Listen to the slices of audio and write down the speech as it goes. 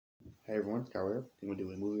Hi everyone, Skyler. I'm going to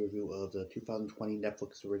do a movie review of the 2020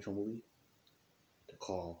 Netflix original movie, The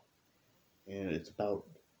Call. And it's about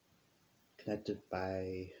connected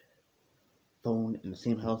by phone in the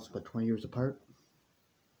same house but 20 years apart.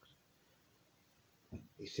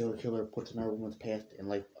 A serial killer puts another woman's past and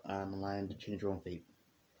life on the line to change her own fate.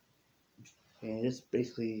 And it's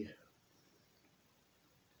basically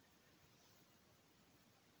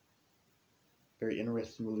a very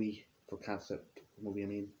interesting movie for concept movie,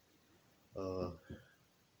 and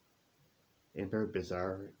very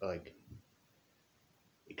bizarre. Like,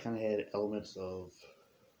 it kind of had elements of,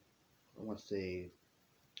 I want to say,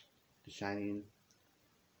 The Shining,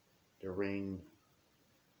 The Ring.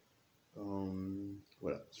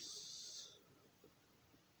 What else?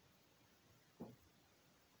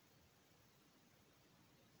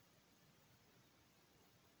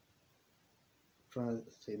 Trying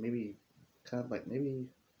to say maybe kind of like maybe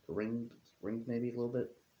The Ring maybe a little bit,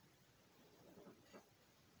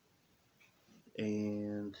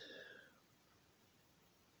 and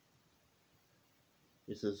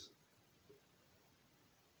this is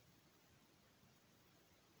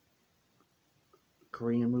a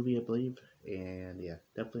Korean movie, I believe, and yeah,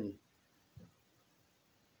 definitely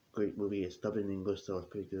great movie. It's dubbed in English, so it's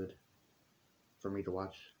pretty good for me to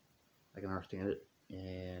watch. I can understand it,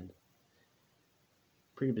 and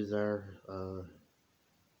pretty bizarre.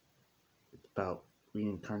 It's about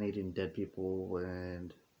reincarnating dead people,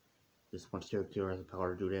 and this one serial killer has the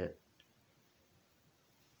power to do that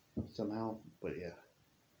somehow. But yeah,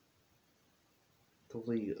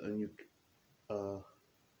 totally unique,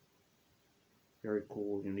 very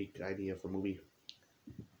cool, unique idea for a movie.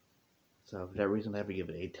 So for that reason, I have to give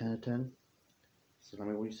it a 10 out of 10. So tell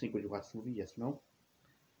me what you think when you watch the movie. Yes or no?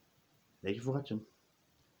 Thank you for watching.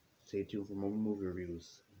 Stay tuned for more movie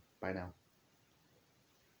reviews. Bye now.